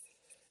like,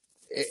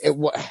 it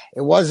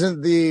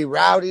wasn't the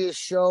rowdiest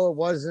show. It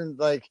wasn't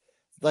like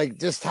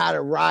just had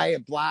a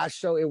riot blast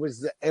show. It was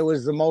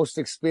the most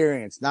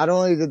experience. Not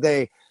only did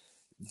they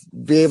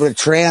be able to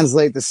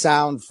translate the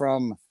sound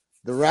from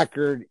the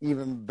record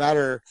even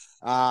better,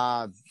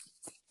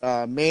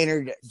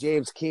 Maynard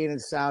James Keenan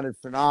sounded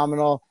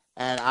phenomenal.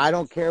 And I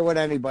don't care what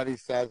anybody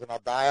says, and I'll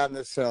die on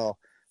this hill,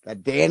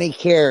 that Danny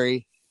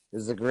Carey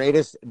is the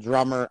greatest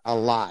drummer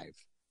alive.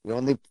 The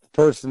only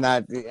person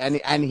that,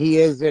 and he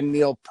is in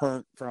Neil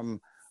Peart from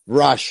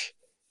Rush,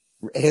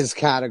 his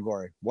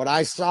category. What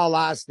I saw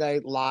last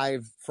night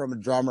live from a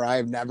drummer I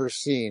have never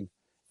seen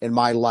in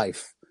my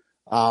life.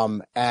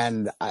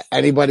 And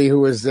anybody who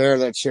was there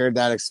that shared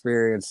that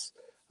experience,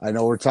 I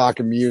know we're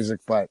talking music,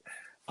 but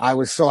I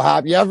was so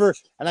happy. And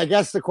I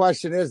guess the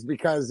question is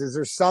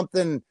there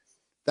something,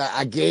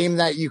 a game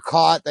that you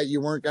caught that you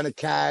weren't going to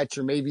catch,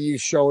 or maybe you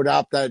showed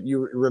up that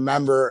you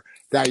remember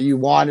that you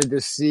wanted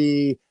to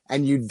see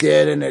and you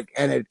did,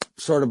 and it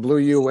sort of blew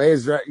you away?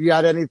 You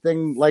got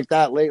anything like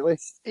that lately?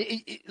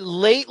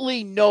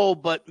 Lately, no,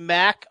 but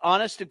Mac,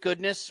 honest to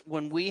goodness,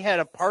 when we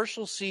had a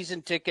partial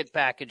season ticket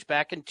package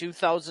back in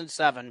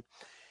 2007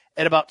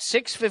 at about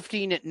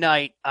 6:15 at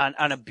night on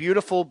a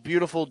beautiful,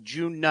 beautiful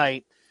June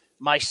night,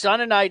 my son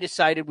and I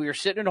decided we were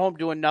sitting at home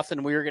doing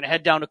nothing. We were going to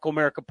head down to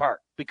Comerica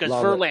Park because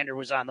Verlander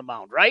was on the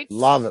mound, right?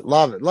 Love it.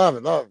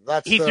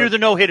 He threw the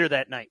no-hitter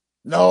that night.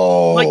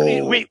 No.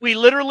 Like we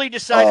literally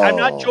decided, I'm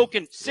not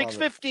joking,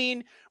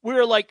 6:15, we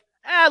were like,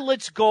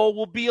 let's go.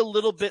 We'll be a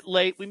little bit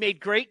late. We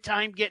made great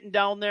time getting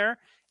down there.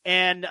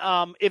 And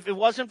if it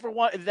wasn't for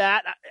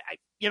that,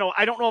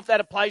 I don't know if that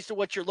applies to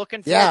what you're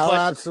looking for. Yeah, but,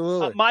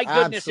 absolutely. My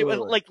goodness, absolutely. It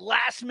was like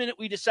last minute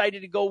we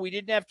decided to go. We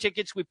didn't have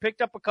tickets. We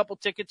picked up a couple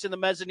tickets in the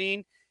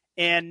mezzanine.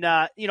 And,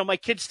 my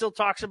kid still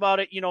talks about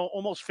it,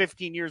 almost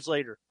 15 years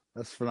later.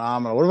 That's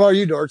phenomenal. What about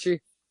you, Dorchy?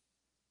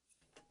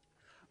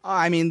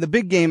 I mean, the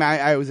big game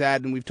I was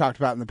at, and we've talked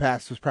about in the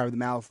past, was probably the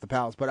Malice of the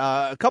Palace. But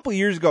a couple of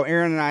years ago,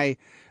 Aaron and I,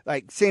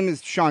 like same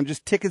as Sean,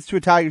 just tickets to a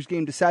Tigers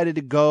game, decided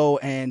to go.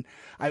 And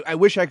I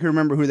wish I could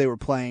remember who they were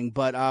playing,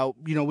 but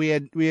we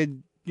had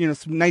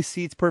some nice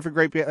seats, perfect,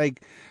 great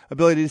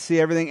ability to see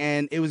everything,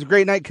 and it was a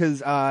great night because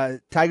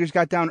Tigers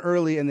got down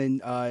early, and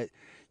then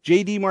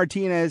J.D.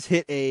 Martinez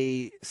hit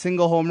a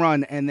single home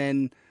run, and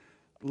then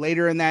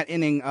later in that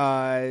inning,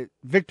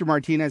 Victor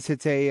Martinez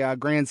hits a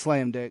grand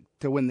slam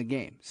to win the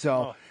game.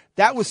 So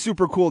that was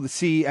super cool to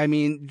see. I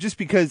mean, just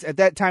because at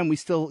that time we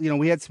still,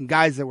 we had some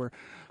guys that were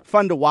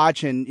fun to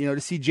watch, and to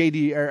see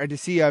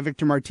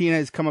Victor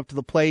Martinez come up to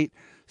the plate,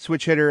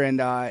 switch hitter, and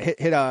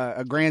hit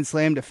a grand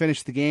slam to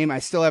finish the game. I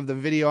still have the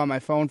video on my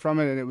phone from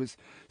it, and it was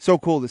so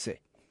cool to see.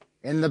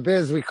 In the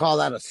biz, we call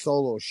that a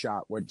solo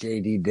shot, what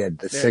JD did,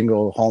 the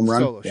single home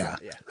run. Solo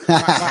shot,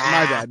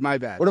 yeah. My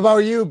bad. What about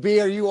you, B?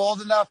 Are you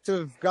old enough to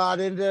have got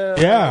into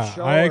Yeah,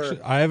 show,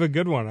 I have a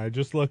good one. I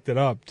just looked it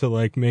up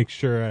to make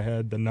sure I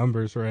had the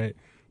numbers right.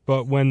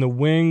 But when the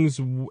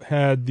Wings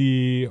had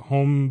the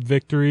home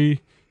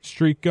victory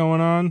streak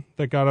going on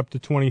that got up to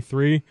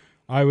 23,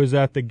 I was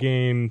at the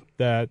game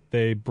that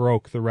they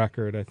broke the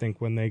record, I think,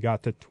 when they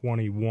got to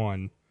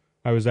 21.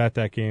 I was at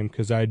that game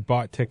because I'd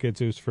bought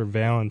tickets. It was for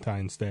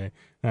Valentine's Day,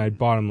 and I'd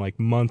bought them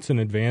months in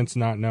advance,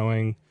 not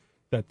knowing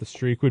that the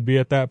streak would be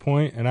at that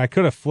point. And I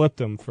could have flipped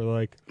them for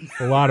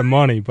a lot of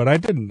money, but I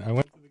didn't. I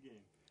went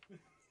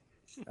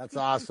That's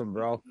awesome,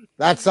 bro.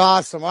 That's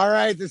awesome. All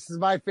right, this is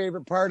my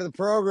favorite part of the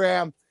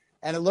program,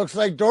 and it looks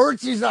like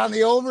Dorothy's on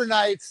the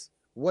overnights.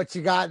 What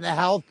you got in the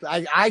health?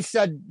 I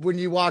said when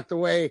you walked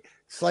away,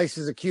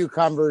 slices of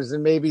cucumbers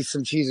and maybe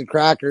some cheese and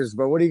crackers.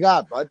 But what do you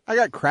got, bud? I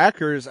got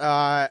crackers.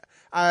 I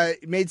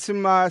made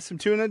some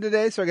tuna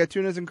today, so I got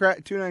tuna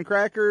and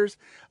crackers.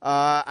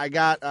 I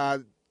got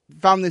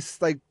found this,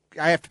 like,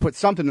 I have to put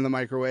something in the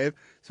microwave,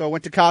 so I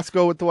went to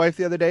Costco with the wife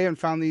the other day and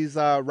found these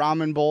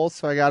ramen bowls.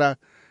 So I got a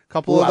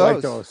couple of those. I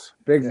like those.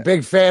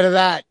 Big fan of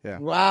that. Yeah.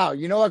 Wow.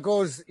 You know what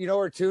goes? You know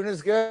where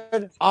tuna's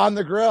good? On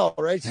the grill,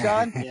 right,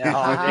 Sean?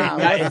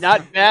 Yeah,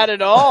 not bad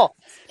at all.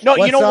 No,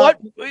 you know what?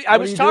 I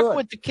was talking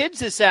with the kids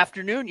this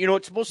afternoon. You know,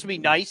 it's supposed to be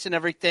nice and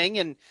everything,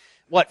 and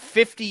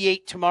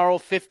 58 tomorrow,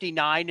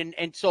 59,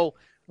 and so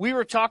we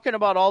were talking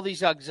about all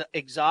these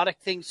exotic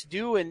things to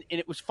do, and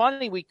it was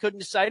funny. We couldn't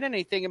decide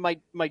anything, and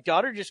my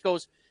daughter just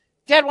goes,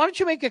 "Dad, why don't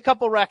you make a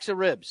couple racks of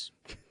ribs?"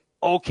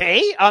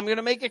 Okay, I'm going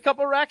to make a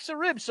couple racks of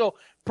ribs. So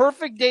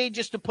perfect day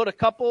just to put a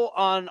couple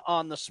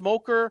on the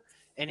smoker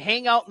and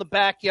hang out in the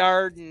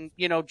backyard and,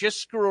 you know, just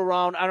screw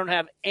around. I don't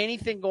have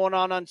anything going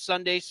on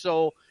Sunday,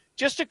 so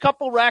just a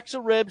couple racks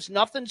of ribs,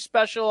 nothing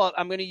special.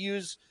 I'm going to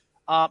use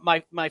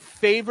my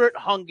favorite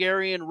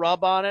Hungarian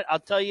rub on it. I'll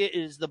tell you, it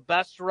is the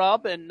best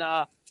rub, and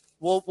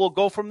we'll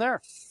go from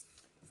there.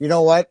 You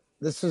know what?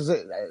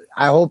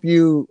 I hope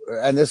you,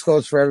 and this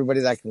goes for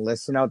everybody that can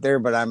listen out there,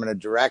 but I'm going to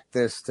direct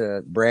this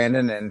to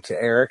Brandon and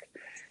to Eric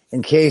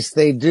in case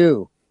they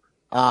do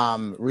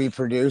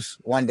reproduce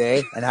one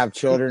day and have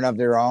children of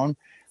their own.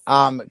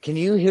 Can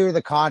you hear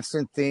the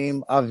constant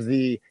theme of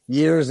the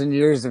years and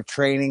years of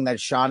training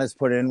that Sean has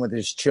put in with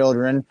his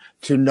children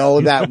to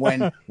know that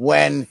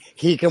when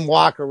he can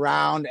walk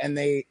around and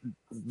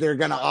they're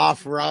going to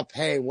offer up,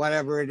 hey,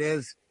 whatever it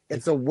is,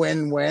 it's a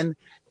win-win.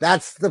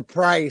 That's the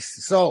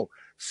price.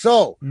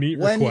 So Meet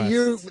when request.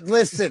 you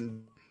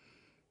listen,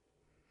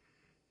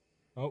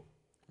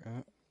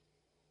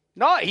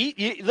 No,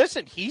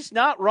 listen, he's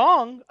not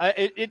wrong.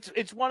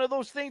 It's one of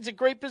those things, a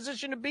great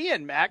position to be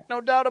in, Mac,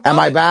 no doubt about it. am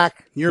I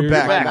back? You're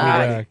back. back.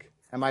 Back.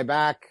 Am I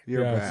back?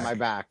 You're Yes. back. Am I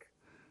back?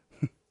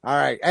 All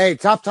right. Hey,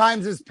 tough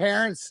times as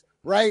parents,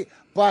 right?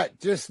 But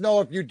just know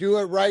if you do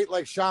it right,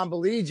 like Sean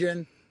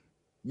Belegian,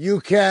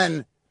 you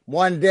can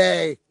one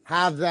day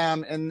have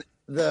them in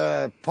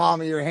the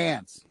palm of your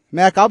hands.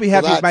 Mac, I'll be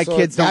happy if my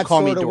kids don't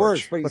call me Dorch.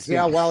 Dorch. But you Let's see be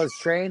how honest. well it's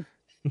trained?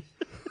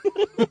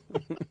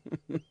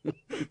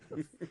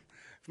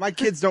 If my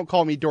kids don't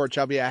call me Dorch,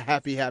 I'll be a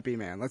happy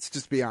man. Let's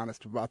just be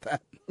honest about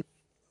that.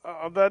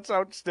 Oh, that's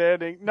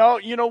outstanding. No,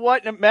 you know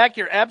what, Mac,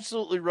 you're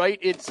absolutely right.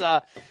 It's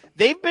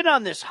they've been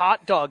on this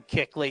hot dog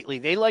kick lately.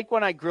 They like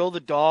when I grill the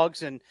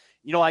dogs, and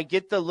you know I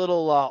get the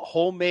little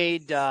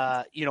homemade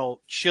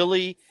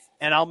chili,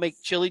 and I'll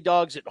make chili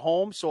dogs at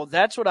home. So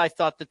that's what I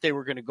thought that they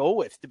were going to go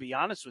with, to be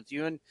honest with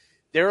you. And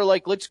they were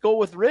like, "Let's go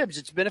with ribs."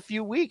 It's been a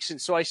few weeks,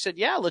 and so I said,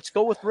 "Yeah, let's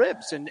go with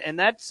ribs." And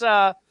that's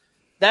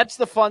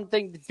the fun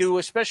thing to do,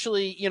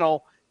 especially you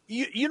know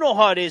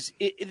how it is.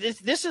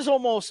 This is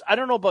almost, I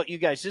don't know about you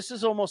guys, this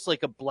is almost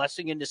like a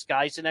blessing in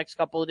disguise the next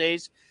couple of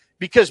days,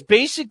 because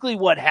basically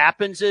what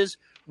happens is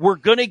we're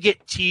going to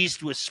get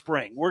teased with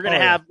spring. We're going to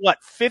have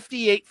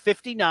 58,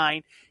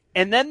 59,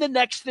 and then the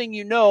next thing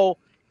you know,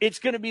 it's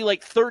going to be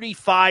like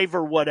 35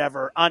 or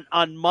whatever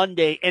on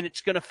Monday, and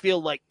it's going to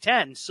feel like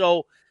 10.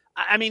 So,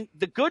 I mean,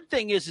 the good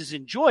thing is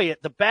enjoy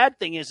it. The bad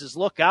thing is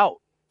look out.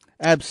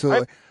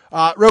 Absolutely.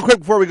 Real quick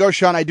before we go,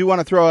 Sean, I do want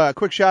to throw a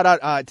quick shout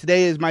out.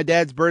 Today is my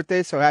dad's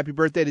birthday, so happy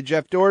birthday to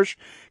Jeff Dorsch.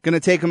 Going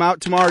to take him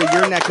out tomorrow to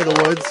your neck of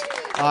the woods,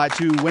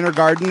 to Winter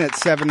Garden at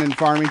 7 in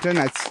Farmington.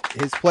 That's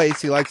his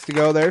place. He likes to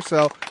go there,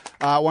 so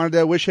I wanted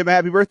to wish him a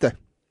happy birthday.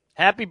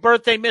 Happy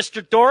birthday,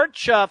 Mr.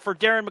 Dorch, for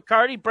Darren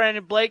McCarty,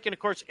 Brandon Blake, and, of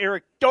course,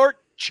 Eric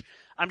Dorch.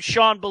 I'm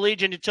Sean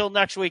Belegian. Until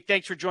next week,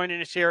 thanks for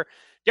joining us here.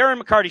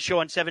 Darren McCarty Show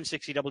on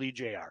 760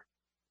 WJR.